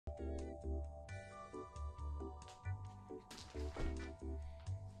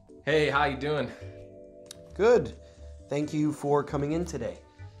Hey, how you doing? Good. Thank you for coming in today.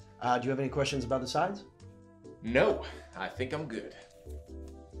 Do you have any questions about the sides? No, I think I'm good.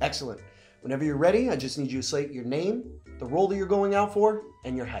 Excellent. Whenever you're ready, I just need you to slate your name, the role that you're going out for,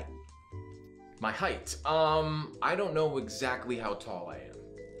 and your height. My height? I don't know exactly how tall I am.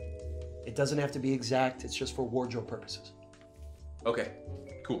 It doesn't have to be exact, it's just for wardrobe purposes. Okay,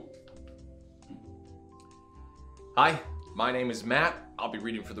 cool. Hi, my name is Matt. I'll be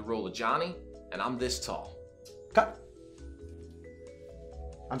reading for the role of Johnny, and I'm this tall. Cut.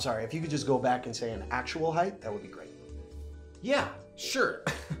 I'm sorry, if you could just go back and say an actual height, that would be great. Yeah, sure.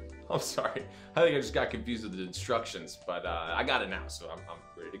 I'm sorry. I think I just got confused with the instructions, but I got it now, so I'm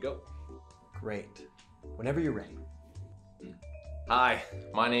ready to go. Great. Whenever you're ready. Hi,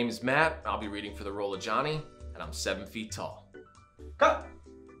 my name is Matt. I'll be reading for the role of Johnny, and I'm 7 feet tall. Cut.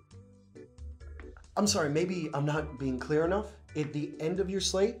 I'm sorry, maybe I'm not being clear enough. At the end of your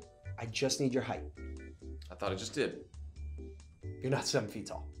slate, I just need your height. I thought I just did. You're not 7 feet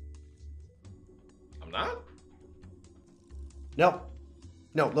tall. I'm not? No.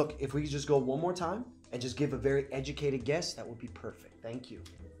 No, look, if we could just go one more time and just give a very educated guess, that would be perfect. Thank you.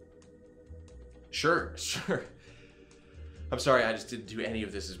 Sure. I'm sorry, I just didn't do any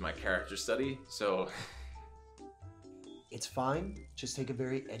of this as my character study, so... It's fine. Just take a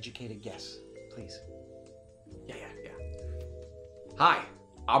very educated guess, please. Yeah. Hi,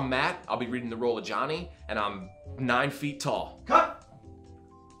 I'm Matt. I'll be reading the role of Johnny, and I'm 9 feet tall. Cut!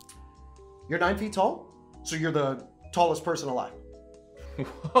 You're 9 feet tall? So you're the tallest person alive?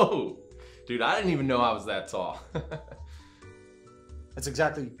 Whoa! Dude, I didn't even know I was that tall. That's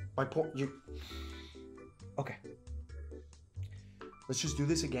exactly my point. Okay. Let's just do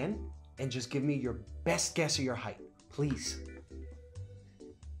this again and just give me your best guess of your height, please.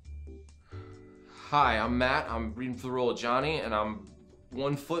 Hi, I'm Matt. I'm reading for the role of Johnny, and I'm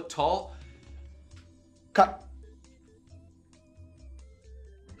 1 foot tall. Cut.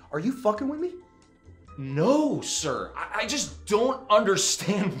 Are you fucking with me? No, sir. I just don't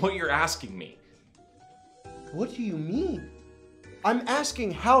understand what you're asking me. What do you mean? I'm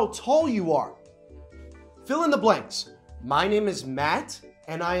asking how tall you are. Fill in the blanks. My name is Matt,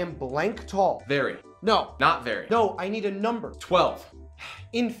 and I am blank tall. Very. No. Not very. No, I need a number. 12.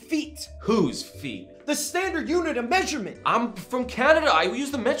 In feet. Whose feet? The standard unit of measurement. I'm from Canada. I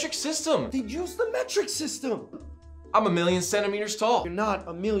use the metric system. They use the metric system. I'm 1,000,000 centimeters tall. You're not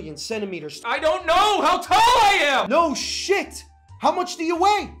 1,000,000 centimeters. I don't know how tall I am! No shit! How much do you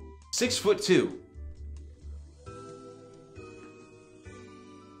weigh? 6'2".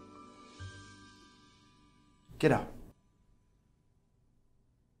 Get out.